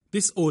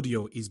This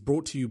audio is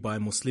brought to you by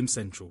Muslim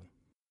Central.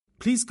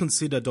 Please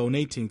consider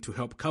donating to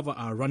help cover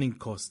our running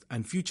costs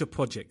and future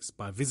projects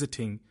by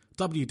visiting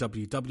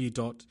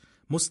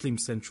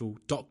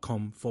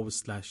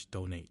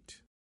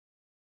www.muslimcentral.com/donate.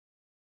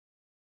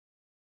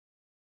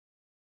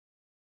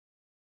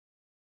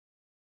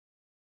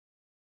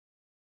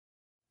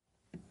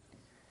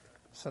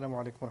 السلام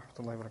عليكم ورحمة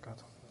الله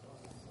وبركاته.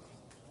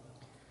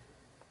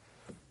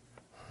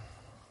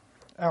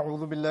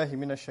 أعوذ بالله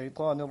من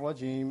الشيطان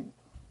الرجيم.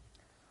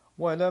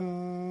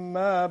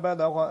 ولما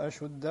بلغ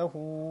أشده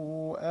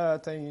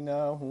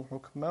آتيناه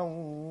حكما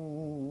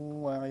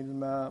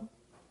وعلما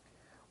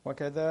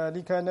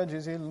وكذلك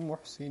نجزي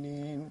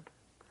المحسنين.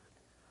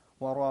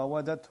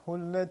 وراودته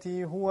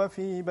التي هو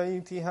في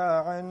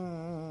بيتها عن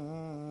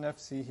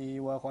نفسه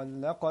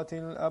وغلقت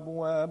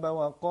الأبواب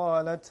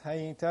وقالت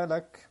هيت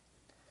لك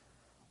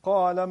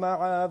قال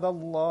معاذ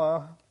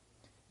الله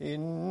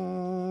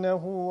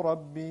إنه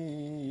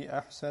ربي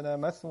أحسن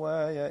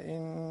مثواي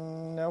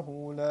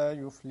إنه لا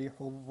يفلح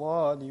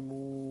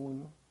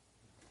الظالمون.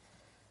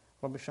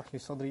 رب اشرح لي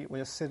صدري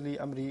ويسر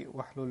لي أمري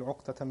واحلل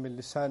عقدة من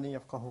لساني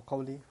يفقهوا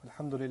قولي.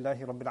 الحمد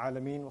لله رب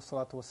العالمين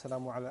والصلاة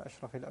والسلام على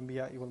أشرف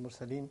الأنبياء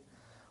والمرسلين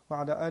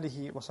وعلى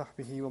آله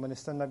وصحبه ومن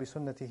استنى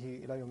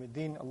بسنته إلى يوم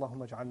الدين.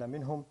 اللهم اجعلنا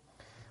منهم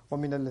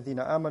ومن الذين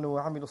آمنوا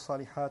وعملوا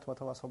الصالحات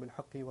وتواصوا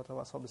بالحق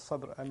وتواصوا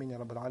بالصبر. آمين يا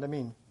رب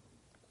العالمين.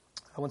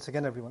 Once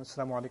again, everyone,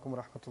 Assalamu alaikum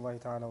wa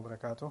rahmatullahi ta'ala wa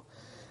barakatuh.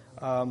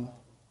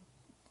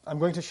 I'm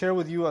going to share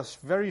with you a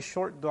very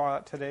short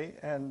dua today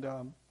and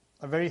a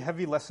very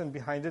heavy lesson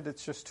behind it.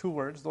 It's just two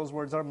words. Those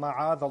words are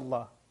ma'adh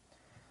Allah.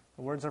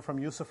 The words are from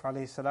Yusuf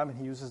alayhi salam, and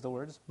he uses the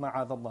words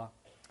ma'adh Allah.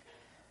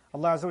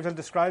 Allah Azza wa Jal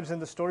describes in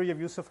the story of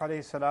Yusuf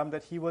alayhi salam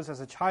that he was,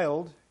 as a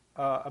child,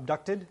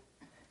 abducted.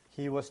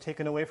 He was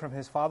taken away from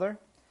his father.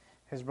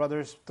 His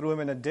brothers threw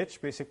him in a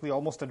ditch, basically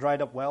almost a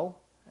dried up well,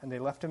 and they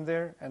left him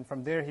there, and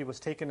from there he was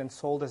taken and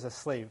sold as a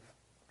slave.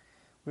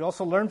 We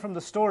also learn from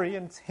the story,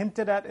 and it's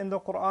hinted at in the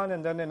Quran,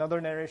 and then in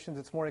other narrations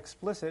it's more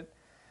explicit,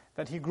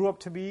 that he grew up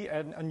to be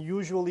an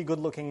unusually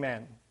good-looking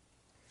man.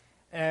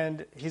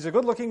 And he's a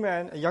good-looking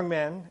man, a young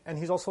man, and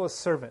he's also a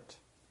servant.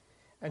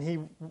 And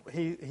he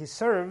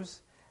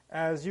serves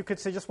as, you could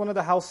say, just one of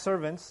the house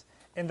servants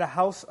in the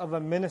house of a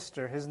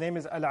minister. His name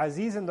is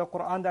Al-Aziz in the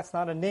Quran. That's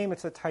not a name,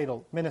 it's a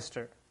title,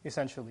 minister,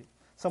 essentially.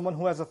 Someone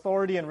who has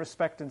authority and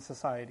respect in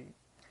society.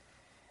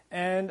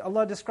 And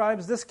Allah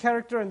describes this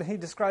character, and He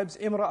describes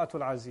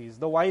Imra'atul Aziz,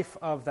 the wife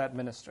of that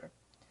minister.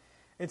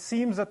 It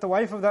seems that the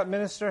wife of that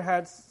minister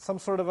had some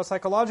sort of a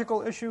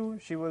psychological issue.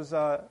 She was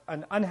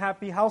an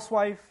unhappy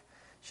housewife.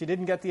 She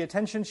didn't get the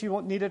attention she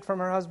needed from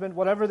her husband.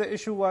 Whatever the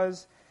issue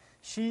was,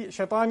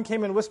 Shaitan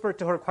came and whispered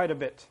to her quite a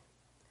bit.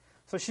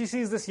 So she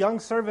sees this young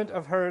servant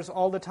of hers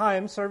all the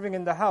time serving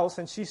in the house,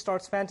 and she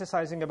starts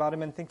fantasizing about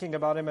him and thinking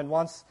about him and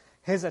wants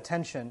his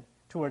attention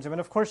towards him.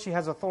 And of course she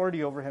has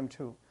authority over him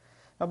too.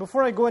 Now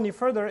before I go any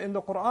further, in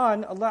the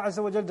Quran, Allah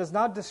Azza wa Jal does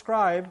not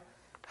describe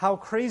how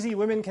crazy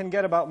women can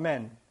get about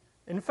men.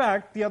 In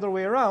fact, the other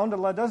way around,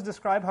 Allah does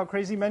describe how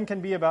crazy men can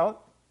be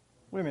about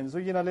women.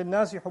 زُيِّنَ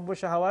لِلنَّاسِ حُبُّ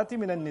الشَّهَوَاتِ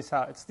مِنَ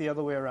النِّسَاءِ. It's the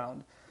other way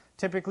around.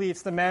 Typically,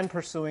 it's the man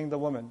pursuing the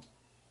woman.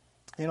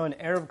 You know, in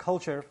Arab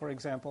culture, for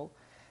example,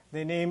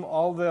 they name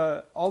all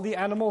the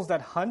animals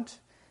that hunt,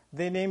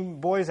 they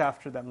name boys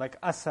after them, like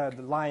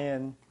Asad,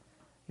 lion,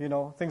 you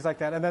know, things like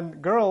that. And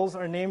then girls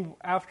are named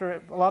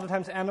after, a lot of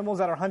times, animals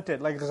that are hunted,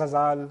 like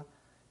ghazal,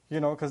 you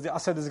know, because the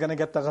Asad is going to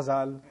get the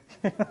ghazal.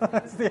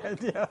 That's the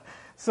idea.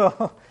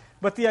 So,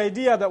 but the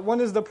idea that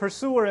one is the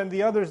pursuer and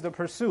the other is the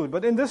pursued.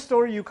 But in this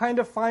story, you kind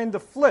of find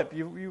the flip.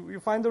 You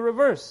find the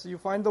reverse. You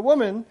find the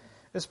woman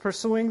is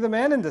pursuing the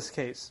man in this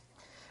case.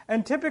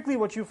 And typically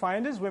what you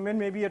find is women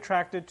may be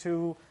attracted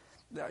to,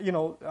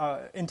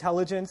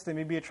 intelligence. They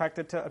may be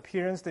attracted to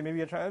appearance. They may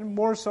be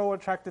more so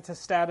attracted to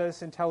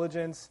status,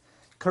 intelligence,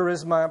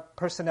 charisma,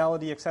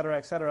 personality, etc.,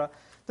 etc.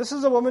 This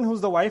is a woman who's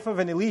the wife of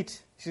an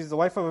elite. She's the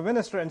wife of a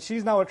minister, and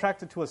she's now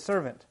attracted to a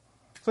servant.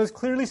 So there's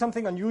clearly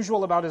something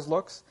unusual about his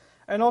looks,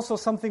 and also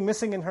something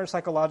missing in her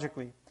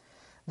psychologically.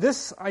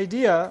 This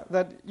idea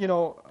that,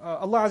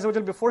 Allah Azza wa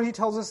Jal, before He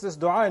tells us this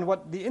dua and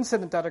what the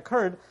incident that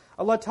occurred,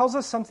 Allah tells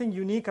us something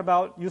unique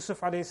about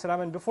Yusuf alayhi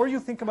salam. And before you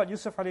think about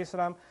Yusuf alayhi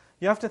salam,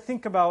 you have to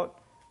think about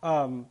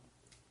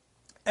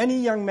any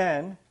young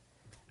man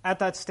at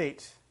that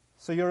state.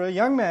 So you're a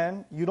young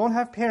man, you don't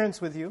have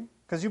parents with you,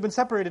 because you've been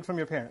separated from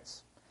your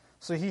parents.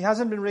 So he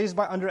hasn't been raised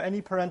under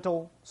any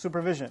parental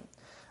supervision.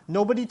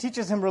 Nobody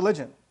teaches him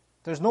religion.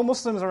 There's no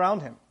Muslims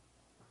around him.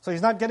 So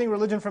he's not getting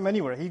religion from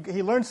anywhere.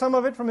 He learned some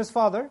of it from his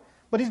father,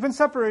 but he's been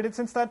separated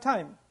since that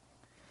time.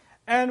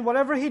 And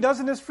whatever he does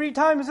in his free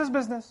time is his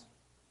business.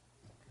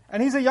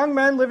 And he's a young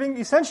man living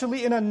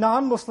essentially in a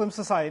non-Muslim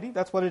society.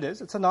 That's what it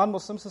is. It's a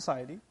non-Muslim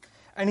society.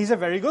 And he's a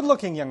very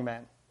good-looking young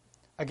man.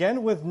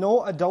 Again, with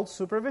no adult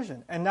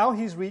supervision. And now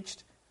he's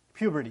reached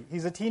puberty.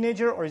 He's a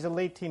teenager, or he's a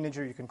late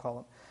teenager, you can call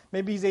him.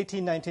 Maybe he's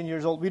 18, 19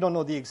 years old. We don't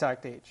know the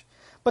exact age.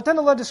 But then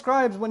Allah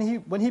describes when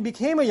he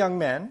became a young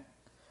man,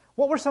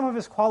 what were some of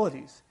his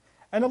qualities?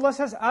 And Allah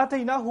says,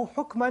 آتَيْنَاهُ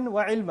حُكْمًا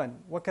وَعِلْمًا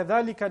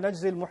وَكَذَلِكَ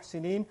نَجْزِي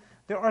الْمُحْسِنِينَ.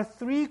 There are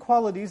three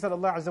qualities that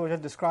Allah Azza wa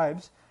Jalla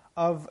describes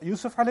of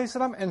Yusuf alayhi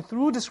salam, and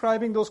through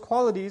describing those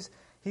qualities,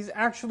 He's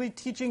actually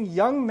teaching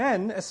young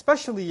men,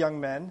 especially young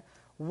men,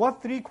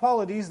 what three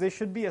qualities they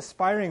should be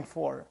aspiring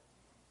for.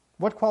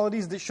 What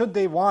qualities should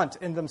they want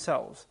in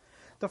themselves.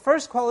 The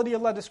first quality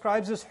Allah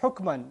describes is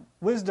hukman,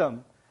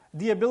 wisdom,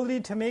 the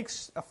ability to make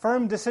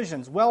firm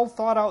decisions, well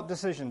thought out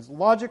decisions,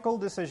 logical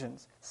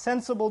decisions,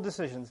 sensible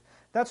decisions.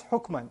 That's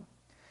hukman.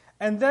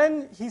 And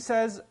then He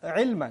says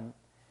ilman,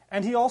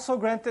 and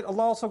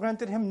Allah also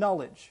granted him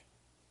knowledge.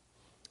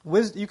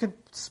 You could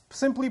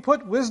simply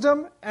put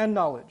wisdom and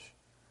knowledge.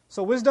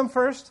 So wisdom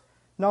first,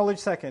 knowledge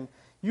second.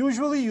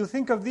 Usually you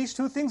think of these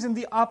two things in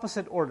the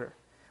opposite order.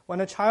 When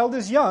a child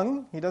is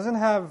young, he doesn't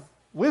have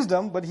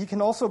wisdom, but he can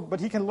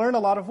learn a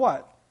lot of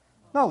what?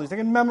 Knowledge. They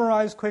can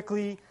memorize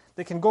quickly.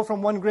 They can go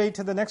from one grade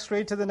to the next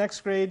grade to the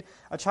next grade.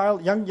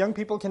 Young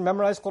people can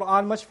memorize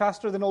Qur'an much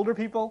faster than older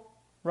people,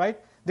 right?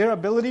 Their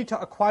ability to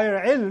acquire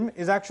ilm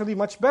is actually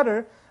much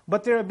better,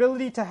 but their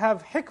ability to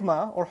have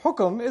hikmah or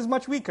hukum is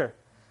much weaker.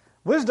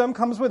 Wisdom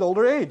comes with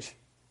older age,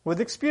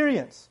 with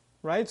experience,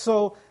 right?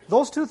 So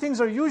those two things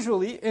are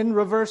usually in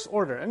reverse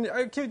order.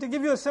 And to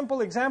give you a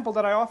simple example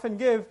that I often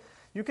give,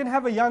 you can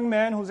have a young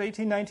man who's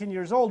 18, 19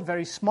 years old,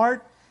 very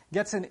smart,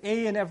 gets an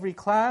A in every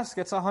class,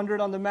 gets 100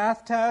 on the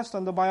math test,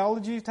 on the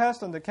biology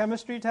test, on the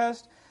chemistry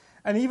test.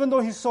 And even though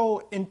he's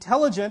so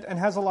intelligent and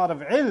has a lot of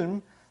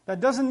ilm,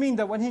 that doesn't mean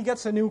that when he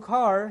gets a new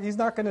car, he's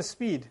not going to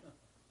speed.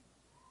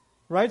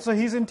 Right? So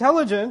he's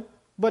intelligent,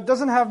 but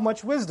doesn't have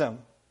much wisdom.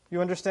 You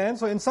understand?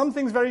 So in some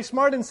things very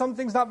smart, in some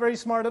things not very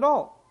smart at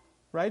all.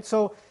 Right?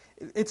 So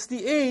it's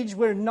the age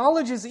where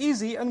knowledge is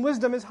easy and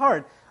wisdom is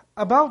hard.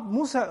 About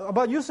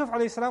Yusuf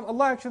alayhi salam,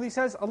 Allah actually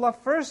says, Allah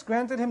first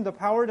granted him the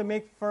power to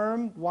make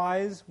firm,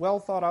 wise, well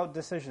thought out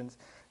decisions.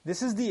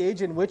 This is the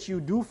age in which you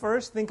do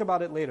first, think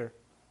about it later.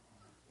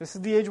 This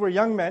is the age where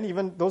young men,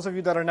 even those of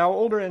you that are now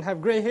older and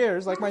have gray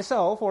hairs like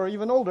myself, or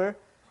even older,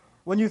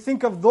 when you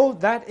think of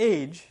that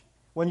age,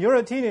 when you're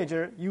a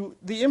teenager,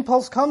 the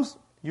impulse comes,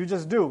 you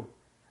just do.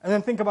 And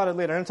then think about it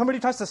later. And somebody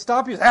tries to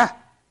stop you, I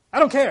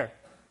don't care.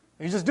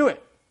 You just do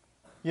it.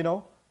 You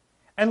know?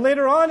 And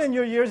later on in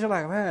your years, you're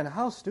like, man,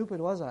 how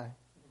stupid was I?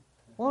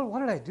 Well, what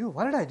did I do?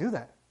 Why did I do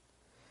that?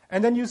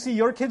 And then you see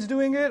your kids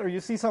doing it, or you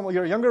see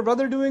your younger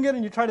brother doing it,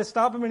 and you try to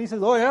stop him, and he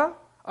says, oh yeah?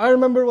 I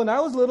remember when I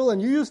was little,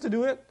 and you used to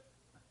do it.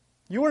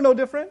 You were no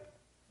different.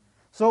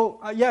 So,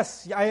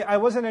 yes, I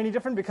wasn't any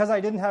different because I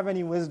didn't have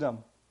any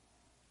wisdom.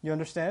 You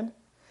understand?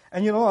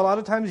 And a lot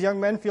of times young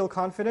men feel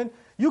confident.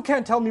 You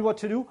can't tell me what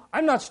to do.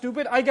 I'm not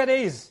stupid. I get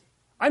A's.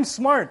 I'm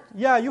smart.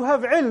 Yeah, you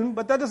have ilm,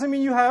 but that doesn't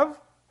mean you have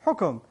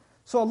hukum.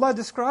 So Allah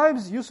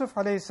describes Yusuf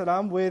alayhi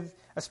salam with,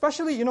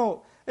 especially,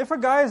 if a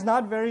guy is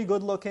not very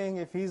good looking,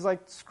 if he's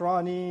like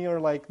scrawny or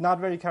like not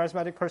very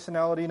charismatic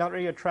personality, not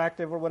very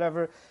attractive or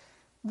whatever,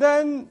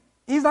 then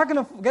he's not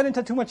going to get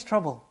into too much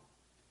trouble.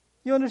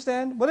 You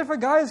understand? But if a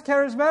guy is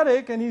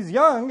charismatic and he's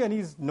young and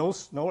he's no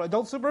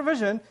adult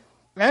supervision,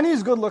 and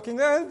he's good looking,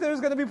 then there's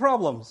going to be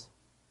problems.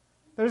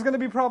 There's going to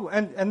be problems.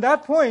 And at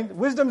that point,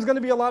 wisdom is going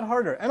to be a lot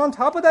harder. And on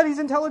top of that, he's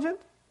intelligent.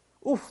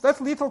 Oof,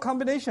 that's lethal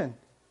combination.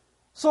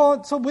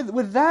 So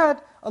with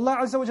that, Allah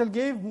Azza wa Jal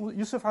gave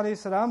Yusuf alayhi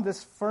salam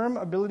this firm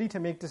ability to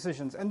make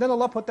decisions. And then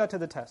Allah put that to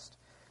the test.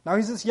 Now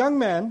he's this young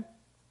man,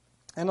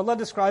 and Allah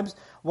describes,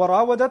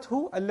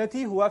 وَرَاوَدَتْهُ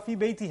الَّتِي هُوَ فِي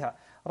بَيْتِهَا.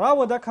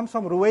 Rawada comes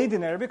from ruwaid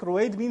in Arabic.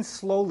 Ruwaid means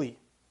slowly.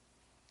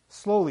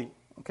 Slowly,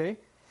 okay?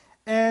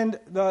 And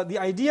the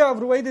idea of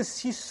ruwaid is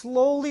she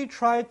slowly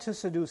tried to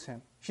seduce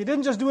him. She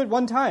didn't just do it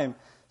one time.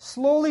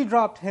 Slowly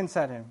dropped hints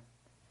at him.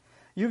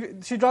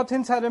 She dropped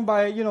hints at him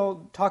by,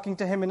 talking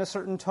to him in a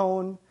certain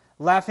tone,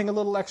 laughing a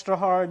little extra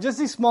hard, just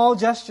these small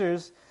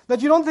gestures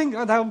that you don't think,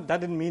 that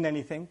didn't mean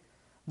anything.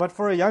 But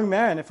for a young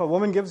man, if a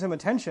woman gives him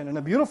attention, and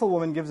a beautiful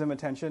woman gives him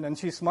attention, and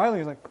she's smiling,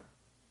 he's like,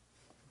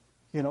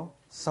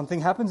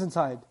 something happens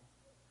inside.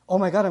 Oh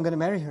my God, I'm going to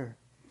marry her.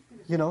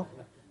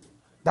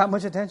 That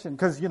much attention.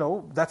 Because,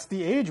 that's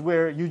the age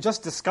where you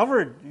just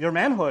discovered your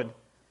manhood.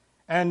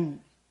 And,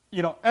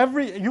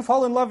 you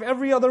fall in love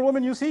every other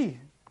woman you see.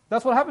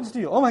 That's what happens to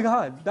you. Oh my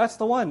God, that's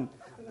the one.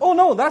 Oh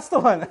no, that's the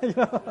one.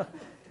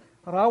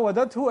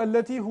 رَاوَدَتْهُ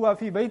الَّتِي هُوَ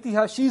فِي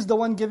بَيْتِهَا. She's the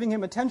one giving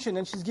him attention,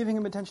 and she's giving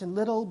him attention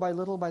little by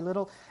little by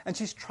little. And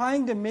she's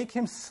trying to make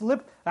him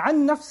slip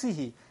عَنْ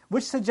نَفْسِهِ,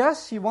 which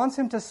suggests she wants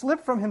him to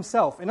slip from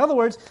himself. In other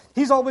words,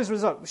 he's always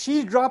reserved.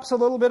 She drops a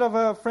little bit of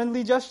a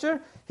friendly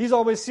gesture, he's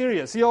always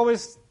serious. He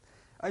always,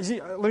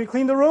 let me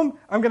clean the room,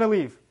 I'm going to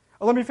leave.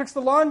 Let me fix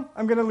the lawn,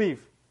 I'm going to leave.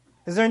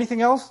 Is there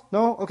anything else?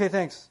 No? Okay,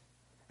 thanks.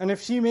 And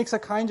if she makes a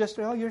kind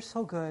gesture, oh, you're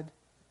so good.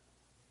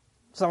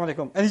 Assalamu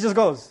alaikum. And he just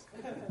goes.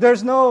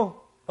 There's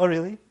no, oh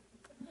really?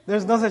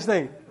 There's no such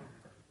thing.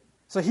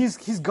 So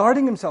he's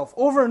guarding himself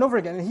over and over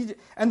again.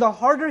 And the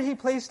harder he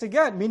plays to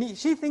get, meaning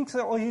she thinks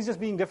that, he's just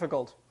being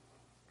difficult.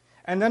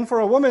 And then for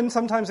a woman,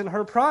 sometimes in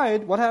her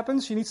pride, what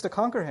happens? She needs to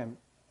conquer him.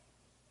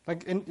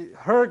 Like in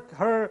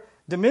her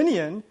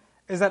dominion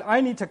is that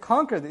I need to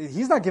conquer.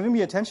 He's not giving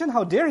me attention.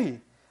 How dare he?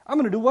 I'm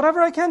going to do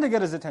whatever I can to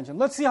get his attention.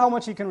 Let's see how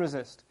much he can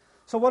resist.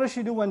 So what does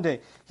she do one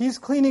day? He's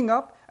cleaning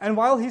up, and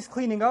while he's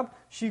cleaning up,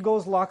 she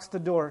goes, locks the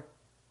door.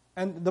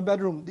 And the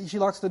bedroom, she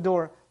locks the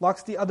door,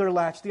 locks the other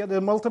latch, the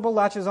other multiple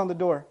latches on the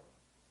door.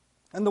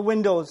 And the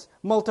windows,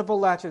 multiple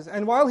latches.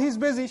 And while he's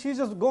busy, she's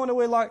just going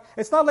away.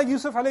 It's not like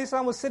Yusuf a.s.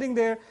 was sitting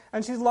there,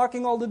 and she's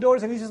locking all the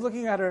doors, and he's just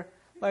looking at her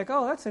like,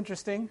 oh, that's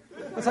interesting.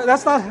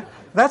 That's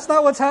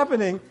not what's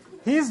happening.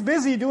 He's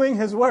busy doing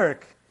his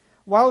work,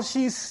 while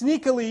she's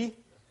sneakily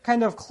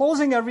kind of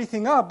closing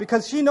everything up,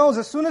 because she knows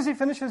as soon as he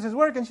finishes his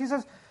work, and she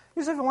says,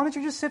 Yusuf, why don't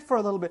you just sit for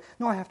a little bit?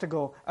 No, I have to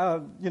go.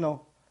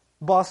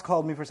 Boss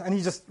called me for something. And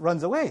he just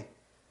runs away.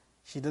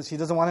 She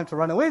doesn't want him to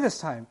run away this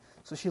time.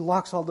 So she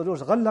locks all the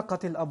doors.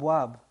 غَلَّقَتِ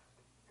الْأَبْوَابِ.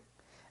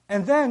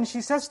 And then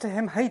she says to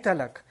him, هَيْتَ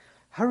لَكَ,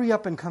 hurry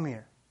up and come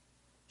here.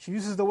 She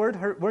uses the words,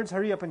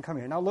 hurry up and come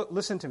here. Now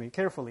listen to me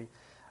carefully.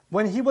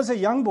 When he was a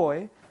young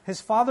boy, his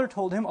father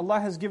told him, Allah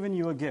has given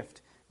you a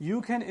gift.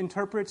 You can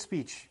interpret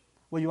speech.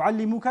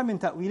 وَيُعَلِّمُكَ مِنْ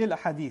تَأْوِيلِ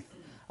الْأَحَادِيثِ.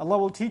 Allah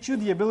will teach you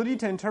the ability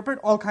to interpret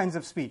all kinds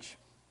of speech.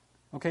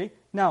 Okay?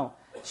 Now,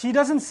 she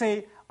doesn't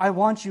say, I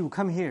want you,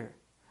 come here.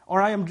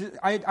 Or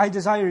I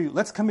desire you,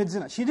 let's commit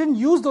zina. She didn't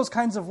use those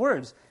kinds of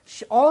words.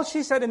 All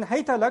she said in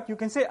hayta lak, you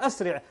can say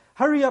asri',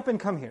 hurry up and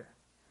come here.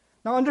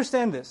 Now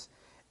understand this.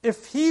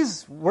 If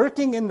he's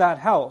working in that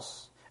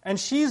house, and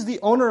she's the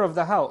owner of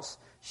the house,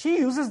 she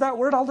uses that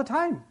word all the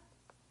time.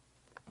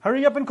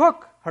 Hurry up and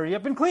cook, hurry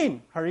up and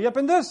clean, hurry up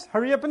and this,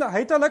 hurry up and that.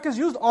 Hayta lak is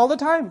used all the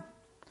time.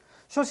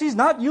 So she's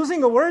not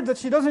using a word that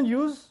she doesn't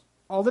use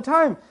all the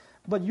time.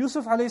 But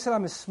Yusuf a.s.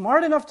 is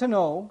smart enough to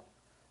know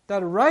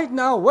that right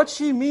now what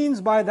she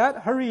means by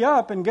that hurry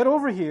up and get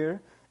over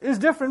here is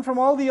different from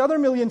all the other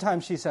million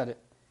times she said it.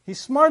 He's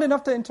smart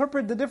enough to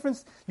interpret the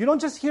difference. You don't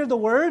just hear the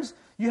words,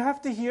 you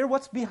have to hear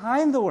what's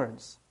behind the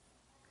words.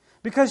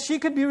 Because she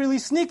could be really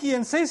sneaky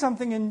and say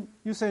something and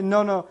you say,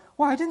 no,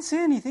 well, I didn't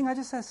say anything, I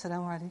just said,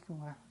 Assalamu alaikum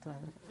wa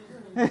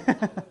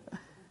rahmatullahi.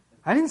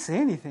 I didn't say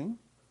anything.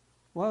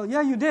 Well,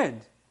 yeah, you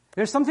did.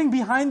 There's something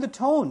behind the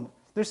tone.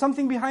 There's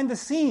something behind the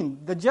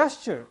scene, the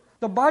gesture,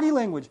 the body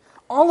language.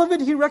 All of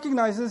it he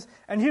recognizes,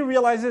 and he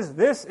realizes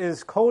this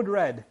is code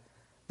red.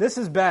 This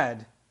is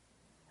bad.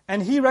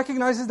 And he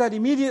recognizes that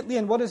immediately,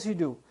 and what does he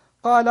do?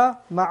 قَالَ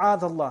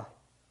مَعَاذَ اللَّهِ.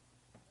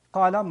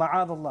 قَالَ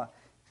مَعَاذَ اللَّهِ.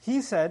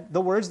 He said,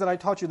 the words that I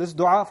taught you, this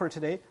dua for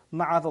today,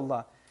 مَعَاذَ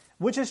اللَّهِ,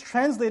 which is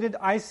translated,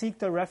 I seek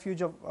the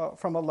refuge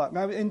from Allah.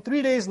 Now, in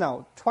 3 days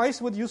now,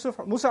 twice with Musa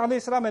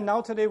a.s. and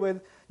now today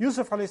with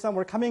Yusuf a.s.,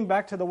 we're coming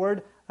back to the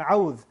word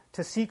a'udh,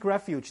 to seek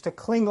refuge, to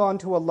cling on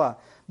to Allah.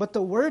 But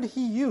the word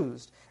he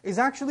used is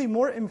actually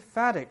more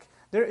emphatic.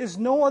 There is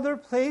no other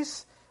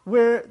place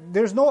where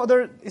there's no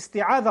other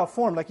isti'adha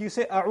form. Like you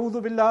say,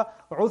 a'udhu billah,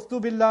 a'udhu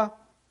billah,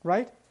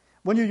 right?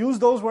 When you use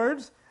those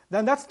words,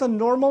 then that's the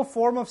normal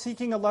form of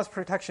seeking Allah's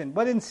protection.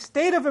 But in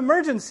state of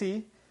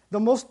emergency, the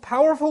most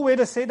powerful way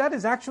to say that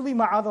is actually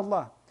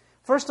ma'adallah.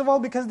 First of all,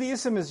 because the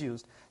ism is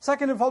used.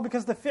 Second of all,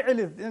 because the fi'l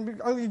is, and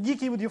I'll be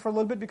geeky with you for a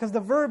little bit, because the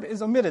verb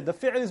is omitted. The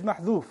fi'l is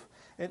mahdhuf.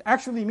 It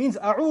actually means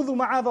a'udhu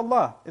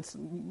ma'adallah. It's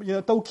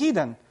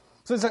tawqidan.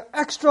 So it's an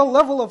extra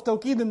level of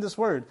tawqid in this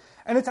word.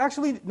 And it's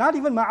actually not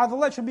even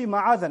ma'adallah, it should be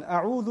ma'adan.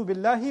 A'udhu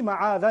billahi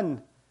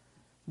ma'adan.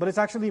 But it's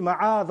actually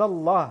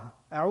ma'adallah.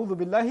 A'udhu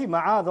billahi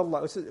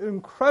ma'adallah. It's an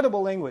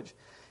incredible language.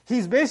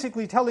 He's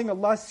basically telling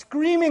Allah,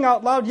 screaming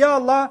out loud, Ya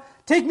Allah,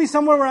 take me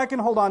somewhere where I can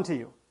hold on to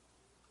you.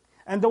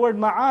 And the word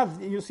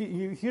ma'ad,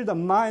 you hear the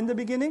ma in the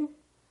beginning?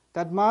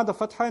 That ma, the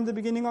fatha in the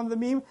beginning on the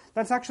meme,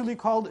 that's actually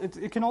called,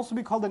 it can also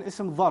be called an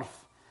ism dharf.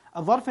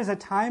 A dharf is a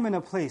time and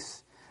a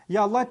place.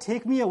 Ya Allah,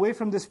 take me away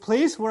from this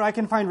place where I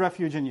can find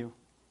refuge in you.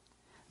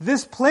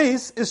 This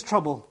place is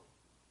trouble.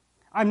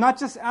 I'm not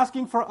just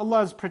asking for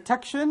Allah's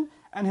protection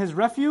and His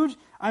refuge,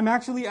 I'm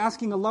actually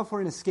asking Allah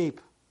for an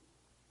escape.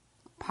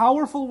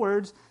 Powerful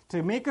words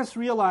to make us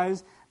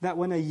realize that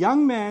when a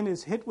young man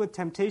is hit with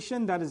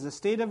temptation, that is a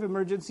state of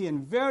emergency,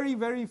 and very,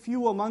 very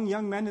few among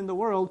young men in the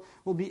world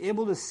will be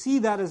able to see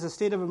that as a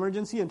state of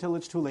emergency until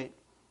it's too late.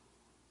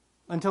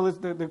 Until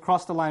they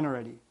cross the line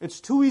already.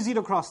 It's too easy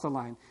to cross the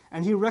line.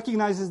 And he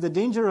recognizes the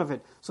danger of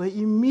it. So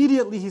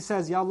immediately he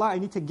says, Ya Allah, I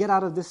need to get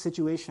out of this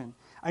situation.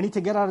 I need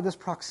to get out of this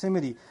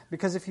proximity.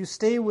 Because if you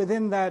stay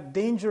within that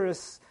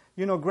dangerous,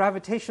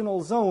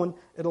 gravitational zone,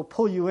 it'll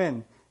pull you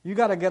in. You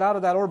got to get out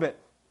of that orbit.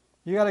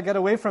 You got to get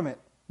away from it.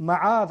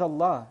 Ma'ad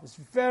Allah. It's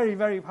very,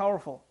 very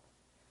powerful.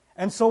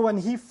 And so when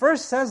he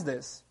first says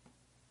this,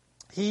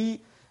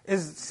 he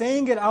is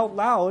saying it out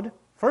loud,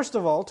 first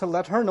of all, to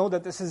let her know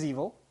that this is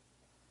evil.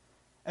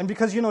 And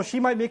because, she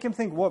might make him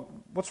think,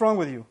 what's wrong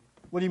with you?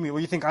 What do you mean?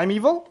 Well, you think I'm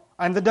evil?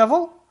 I'm the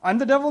devil? I'm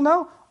the devil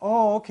now?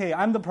 Oh, okay,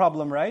 I'm the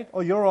problem, right?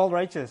 Oh, you're all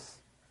righteous.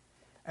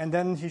 And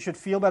then he should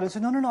feel better and say,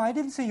 no, I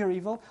didn't say you're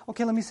evil.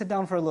 Okay, let me sit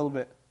down for a little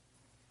bit.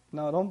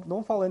 No,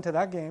 don't fall into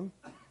that game.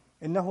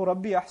 إِنَّهُ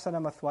رَبِّي أَحْسَنَ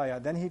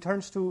مَثْوَايَ. Then he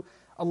turns to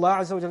Allah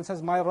Azza wa Jalla and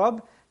says, my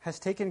Rabb has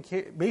taken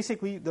care,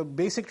 basically the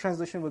basic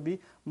translation would be,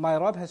 my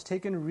Rabb has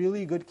taken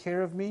really good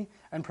care of me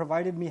and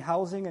provided me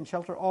housing and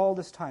shelter all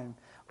this time.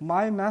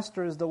 My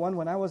master is the one,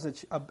 when I was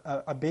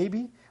a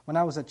baby, when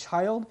I was a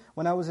child,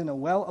 when I was in a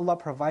well, Allah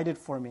provided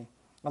for me.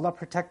 Allah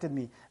protected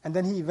me. And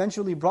then He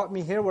eventually brought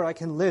me here where I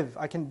can live,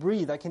 I can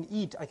breathe, I can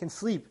eat, I can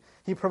sleep.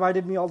 He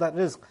provided me all that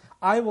rizq.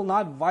 I will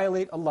not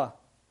violate Allah.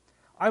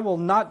 I will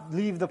not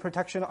leave the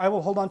protection. I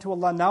will hold on to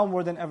Allah now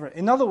more than ever.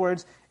 In other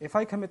words, if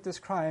I commit this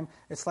crime,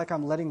 it's like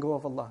I'm letting go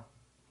of Allah.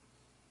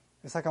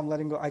 It's like I'm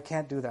letting go. I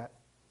can't do that.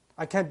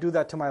 I can't do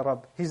that to my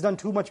Rabb. He's done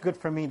too much good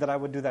for me that I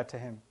would do that to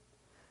Him.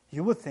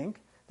 You would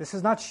think, this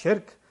is not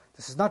shirk,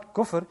 this is not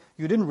kufr,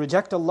 you didn't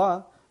reject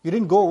Allah, you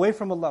didn't go away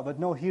from Allah. But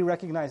no, He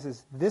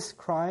recognizes this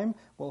crime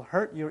will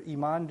hurt your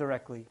iman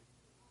directly.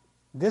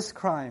 This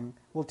crime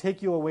will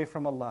take you away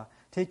from Allah,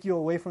 take you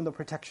away from the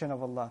protection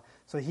of Allah.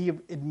 So He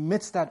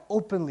admits that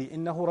openly.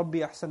 إِنَّهُ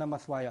رَبِّي أَحْسَنَ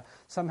مَثْوَايَ.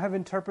 Some have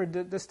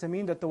interpreted this to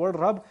mean that the word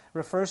Rabb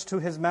refers to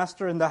his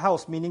master in the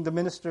house, meaning the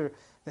minister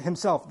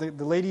himself, the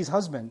lady's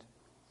husband.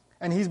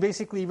 And he's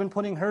basically even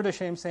putting her to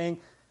shame, saying,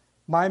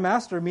 my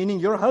master, meaning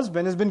your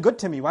husband, has been good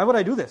to me. Why would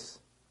I do this?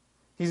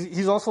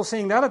 He's also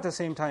saying that at the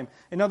same time.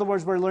 In other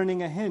words, we're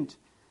learning a hint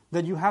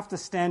that you have to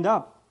stand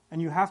up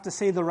and you have to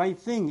say the right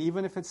thing,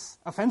 even if it's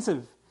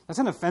offensive. That's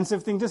an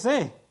offensive thing to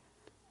say.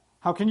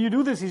 How can you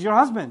do this? He's your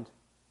husband.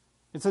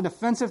 It's an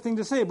offensive thing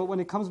to say, but when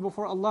it comes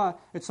before Allah,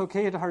 it's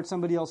okay to hurt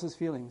somebody else's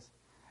feelings.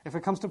 If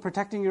it comes to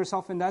protecting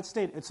yourself in that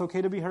state, it's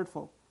okay to be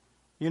hurtful.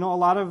 You know, a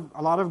lot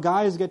of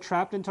guys get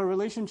trapped into a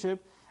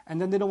relationship and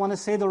then they don't want to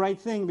say the right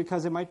thing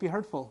because it might be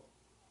hurtful.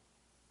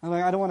 I'm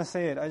like, I don't want to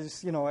say it. I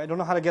don't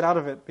know how to get out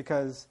of it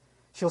because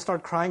she'll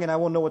start crying and I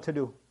won't know what to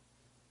do.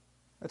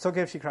 It's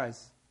okay if she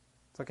cries.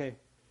 It's okay.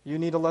 You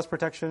need Allah's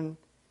protection,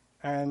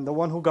 and the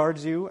one who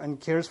guards you and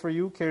cares for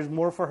you cares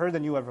more for her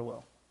than you ever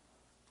will.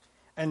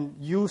 And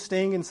you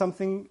staying in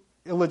something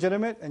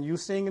illegitimate and you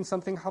staying in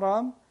something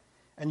haram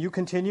and you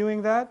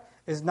continuing that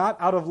is not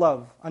out of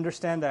love.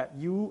 Understand that.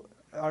 You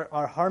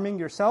are harming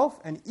yourself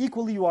and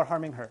equally you are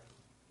harming her.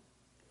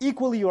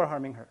 Equally you are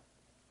harming her.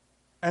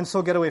 And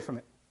so get away from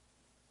it.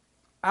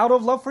 Out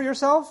of love for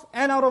yourself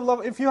and out of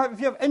love, if you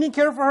have any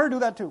care for her, do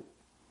that too.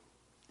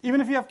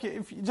 Even if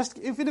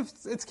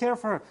it's care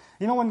for her.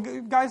 You know,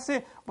 when guys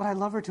say, but I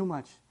love her too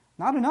much.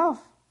 Not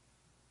enough.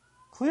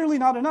 Clearly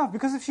not enough.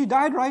 Because if she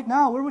died right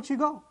now, where would she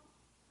go?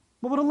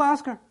 What would Allah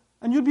ask her?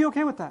 And you'd be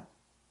okay with that.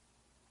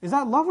 Is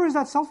that love or is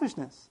that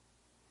selfishness?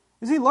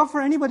 You see, love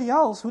for anybody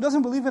else who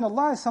doesn't believe in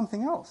Allah is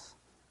something else.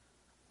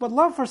 But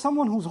love for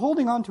someone who's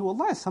holding on to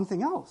Allah is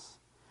something else.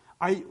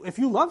 If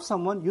you love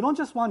someone, you don't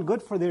just want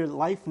good for their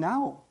life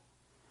now.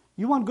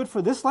 You want good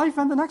for this life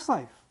and the next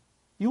life.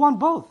 You want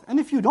both. And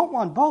if you don't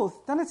want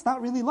both, then it's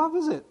not really love,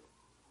 is it?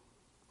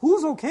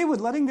 Who's okay with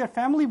letting their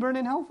family burn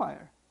in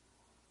hellfire?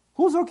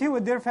 Who's okay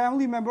with their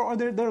family member or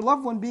their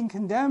loved one being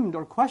condemned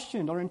or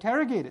questioned or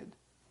interrogated?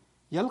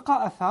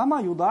 يَلْقَى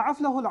أَثَامًا يُضَاعَفْ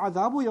لَهُ الْعَذَابُ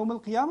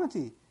يَوْمَ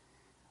الْقِيَامَةِ.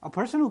 A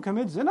person who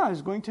commits zina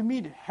is going to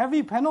meet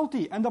heavy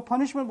penalty and the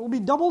punishment will be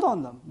doubled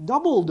on them.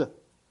 Doubled.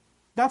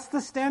 That's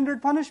the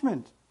standard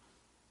punishment.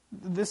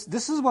 This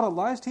is what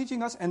Allah is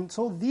teaching us. And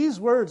so these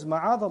words,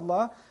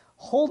 ma'adallah,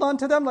 hold on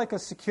to them like a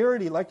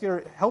security, like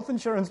your health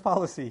insurance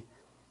policy.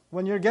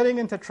 When you're getting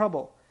into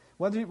trouble,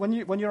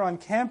 when you're on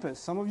campus,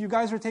 some of you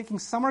guys are taking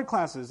summer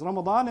classes,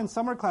 Ramadan and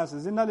summer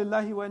classes. Inna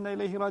lillahi wa inna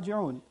ilayhi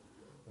raji'un.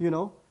 You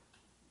know,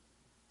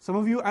 some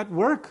of you at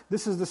work,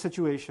 this is the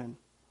situation.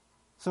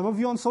 Some of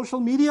you on social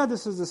media,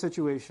 this is the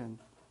situation.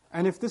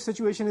 And if this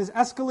situation is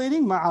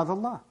escalating,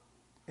 ma'adallah.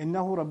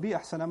 إِنَّهُ رَبِّي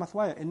أَحْسَنَ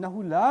مَثْوَايَ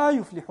إِنَّهُ لَا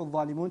يُفْلِحُ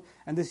الظَّالِمُونَ.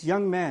 And this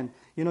young man,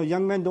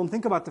 young men don't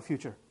think about the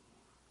future.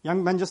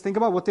 Young men just think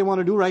about what they want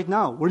to do right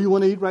now. What do you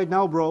want to eat right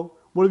now, bro?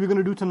 What are we going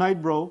to do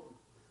tonight, bro?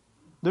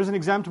 There's an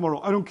exam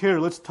tomorrow. I don't care.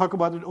 Let's talk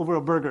about it over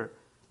a burger.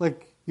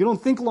 Like, you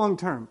don't think long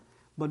term.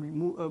 But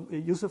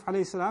Yusuf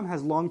alayhi salam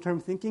has long term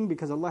thinking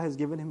because Allah has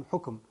given him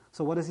hukum.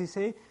 So what does he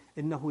say?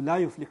 إِنَّهُ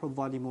لَا يُفْلِحُ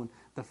الظَّالِمُونَ.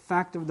 The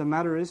fact of the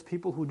matter is,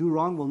 people who do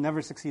wrong will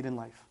never succeed in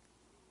life.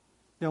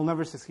 They'll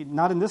never succeed.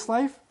 Not in this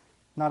life,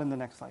 not in the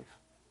next life.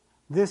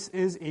 This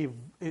is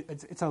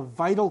it's a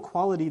vital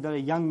quality that a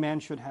young man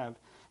should have.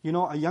 You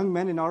know, a young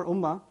man in our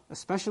ummah,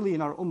 especially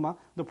in our ummah,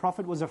 the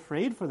Prophet was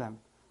afraid for them,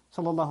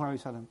 sallallahu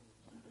alaihi wasallam,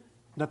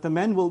 that the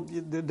men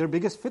their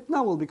biggest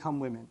fitna will become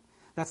women.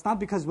 That's not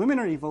because women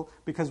are evil,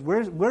 because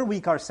we're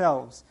weak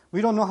ourselves.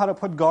 We don't know how to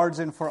put guards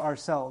in for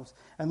ourselves.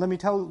 And let me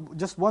tell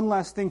just one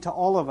last thing to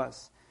all of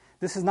us.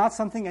 This is not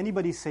something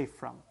anybody's safe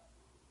from.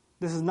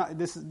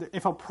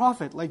 If a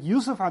prophet like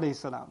Yusuf alayhi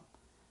salam,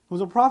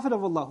 who's a prophet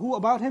of Allah, who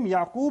about him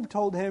Yaqub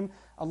told him,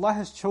 Allah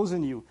has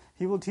chosen you.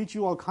 He will teach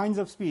you all kinds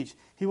of speech.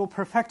 He will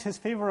perfect His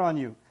favor on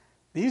you.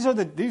 These are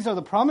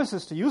the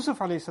promises to Yusuf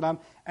alayhi salam,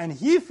 and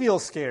he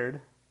feels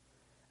scared,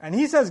 and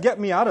he says, get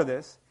me out of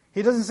this.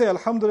 He doesn't say,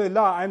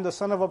 Alhamdulillah, I'm the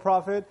son of a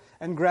prophet,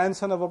 and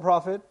grandson of a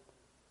prophet,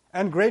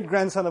 and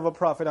great-grandson of a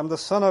prophet. I'm the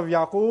son of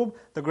Yaqub,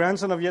 the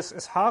grandson of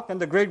Ishaq, and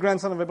the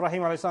great-grandson of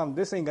Ibrahim alayhi salam.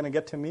 This ain't going to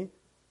get to me.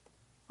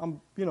 I'm,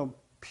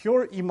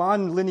 pure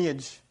iman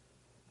lineage.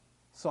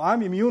 So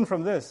I'm immune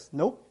from this.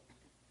 Nope.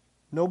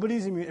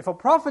 Nobody's immune. If a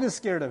prophet is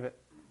scared of it,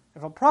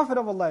 if a prophet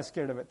of Allah is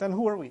scared of it, then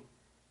who are we?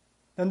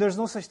 Then there's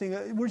no such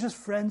thing. We're just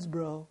friends,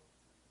 bro.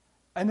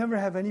 I never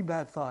have any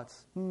bad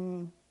thoughts.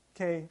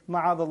 Okay,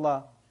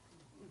 ma'adallah.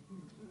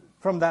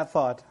 From that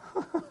thought.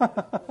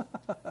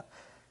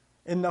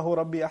 Innahu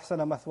Rabbi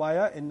ahsana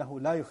mathwaya,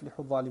 innahu la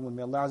yuflihu dhalimun.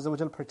 May Allah Azza wa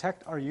Jal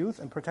protect our youth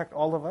and protect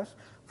all of us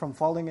from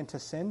falling into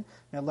sin.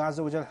 May Allah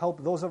Azza wa Jal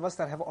help those of us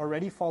that have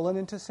already fallen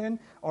into sin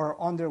or are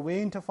on their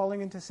way into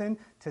falling into sin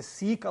to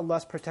seek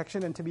Allah's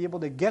protection and to be able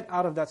to get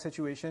out of that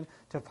situation,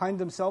 to find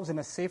themselves in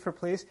a safer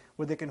place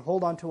where they can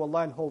hold on to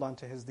Allah and hold on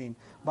to His deen.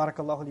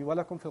 Barakallahu li wa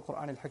lakum fil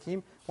Qur'an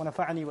al-Hakim wa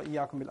nafa'ani wa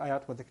iyyakum bil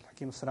ayat wa dhikr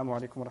al-hakim. Assalamu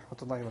alaikum wa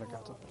rahmatullahi wa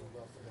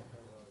barakatuh.